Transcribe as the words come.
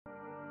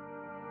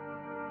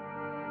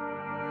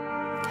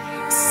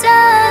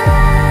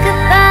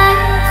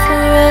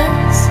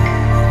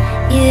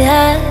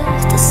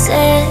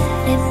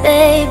city,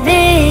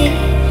 baby.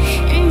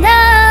 And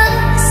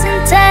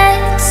nothing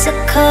takes a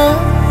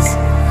cause.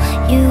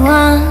 You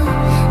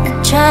wanna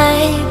try,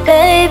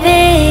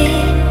 baby.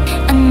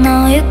 I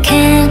know you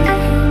can,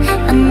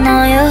 I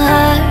know your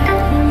heart,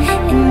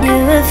 and you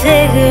will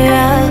figure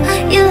out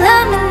you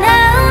love me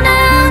now,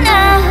 now,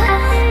 now,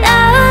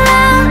 now,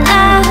 now,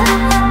 now.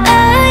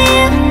 Oh,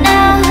 you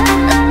know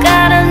I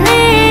gotta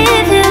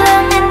leave. You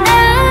love me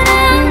now,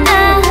 now,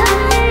 now,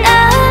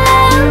 now,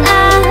 now,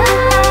 now.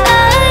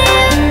 Oh,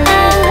 you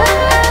know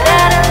I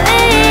gotta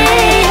leave.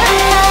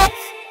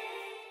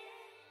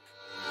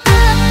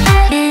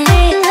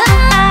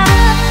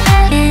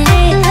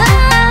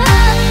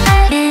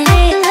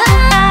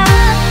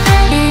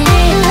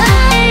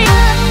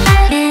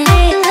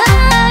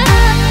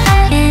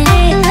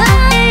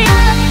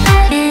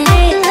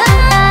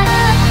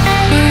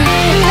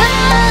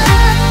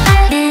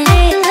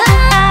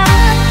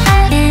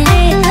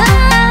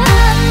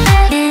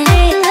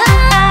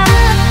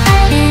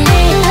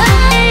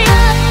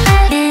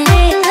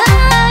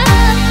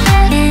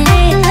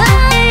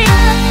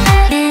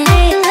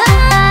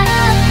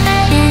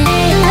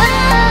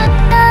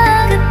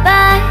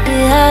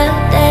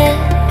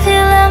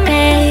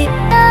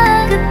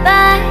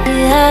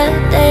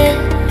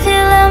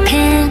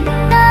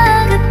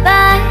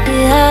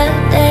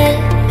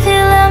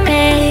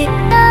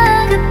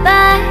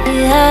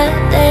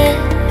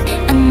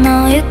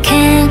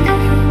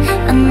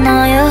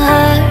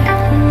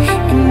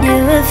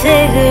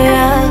 Figure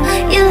out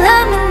you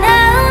love me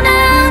now,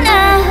 now,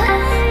 now,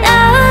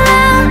 now,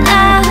 now,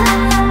 now.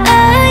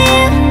 Oh,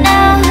 you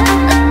know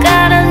I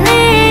gotta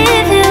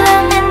leave. You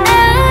love me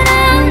now,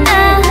 now,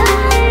 now,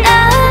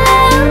 now,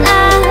 now,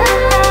 now.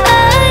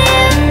 Oh,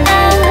 you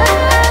know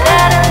I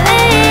gotta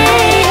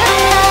leave.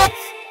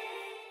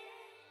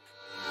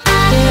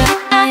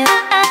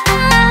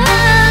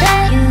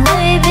 You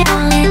wavy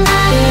on me.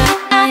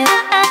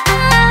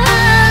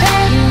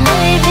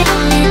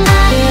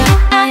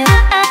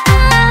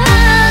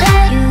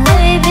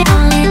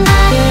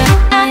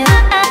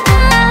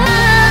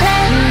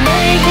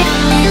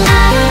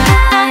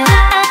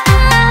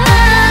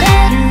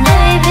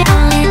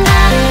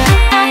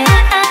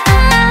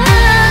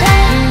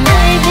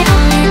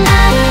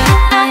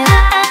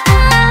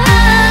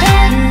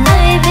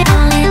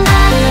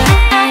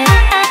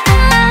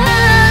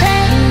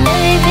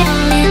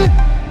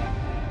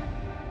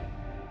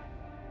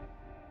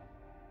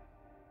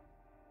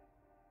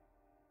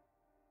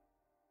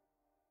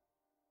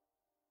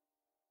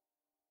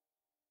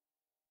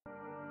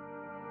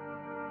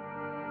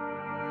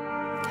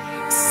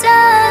 So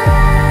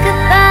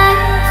goodbye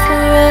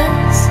for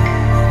us.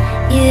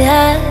 You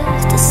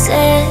have to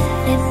say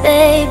it,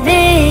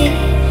 baby.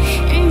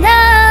 And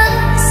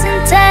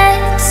nothing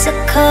takes a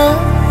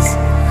cause.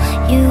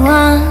 You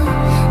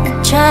wanna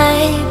try,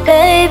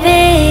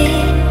 baby.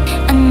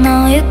 I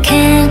know you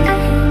can,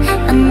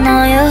 I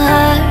know your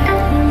heart,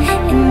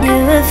 and you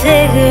will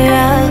figure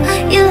out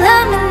you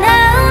love me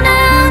now,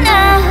 now,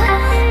 now,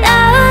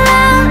 now,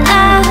 now,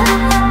 now.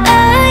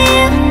 Oh,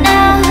 you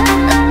know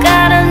I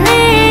gotta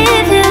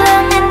leave. You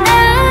love me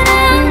now,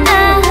 now,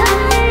 now,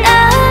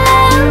 now,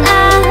 now,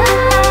 now.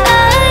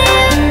 Oh,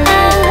 you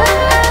know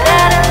I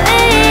gotta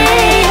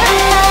leave.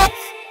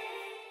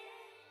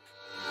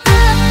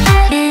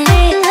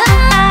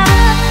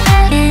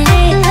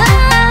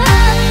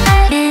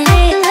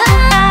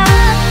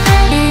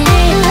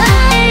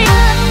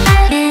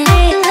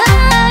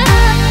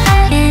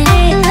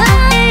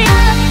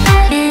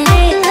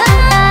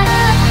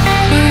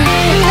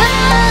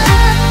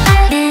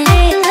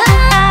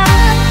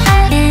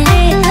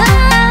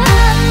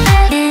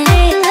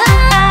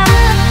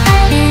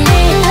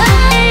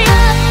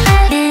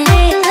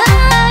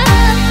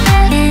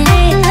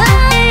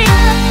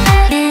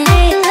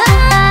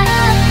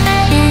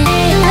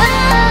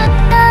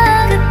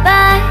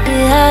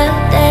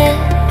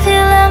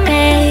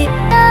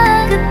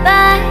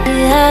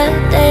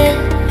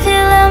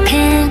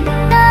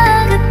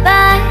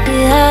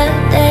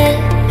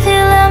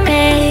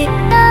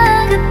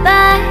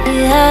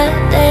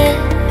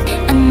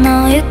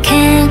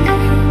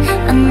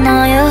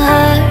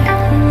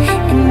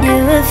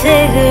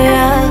 Figure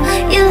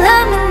out you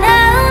love me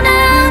now,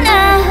 now,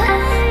 now,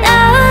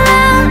 now,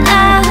 now,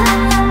 now.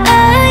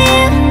 Oh,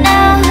 you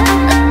know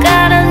I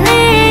gotta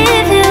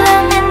leave. You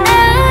love me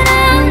now,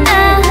 now,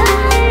 now,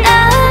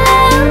 now,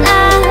 now,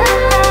 now.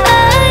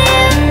 Oh,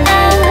 you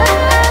know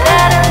I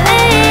gotta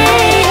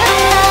leave.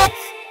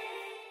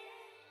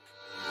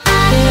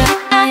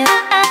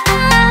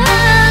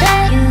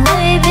 You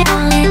wavy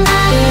on me.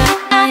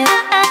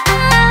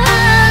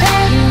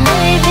 You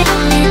wavy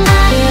on me.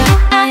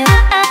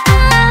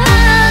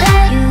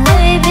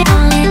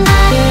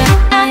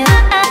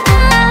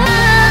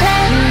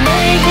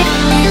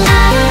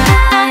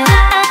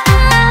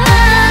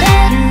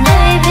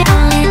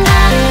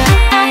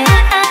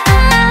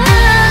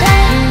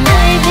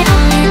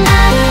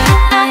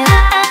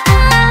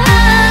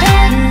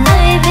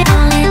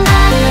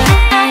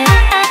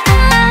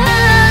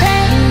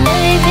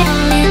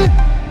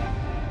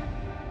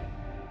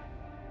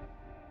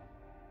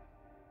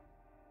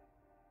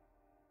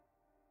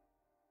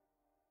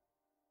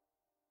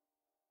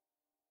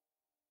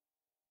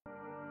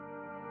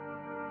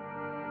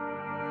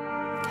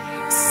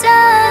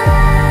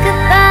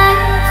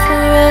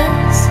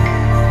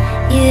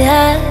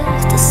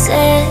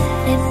 said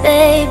it,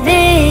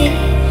 baby.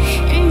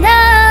 And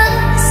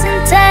us in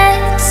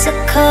Texas,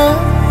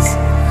 'cause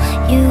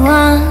you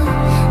want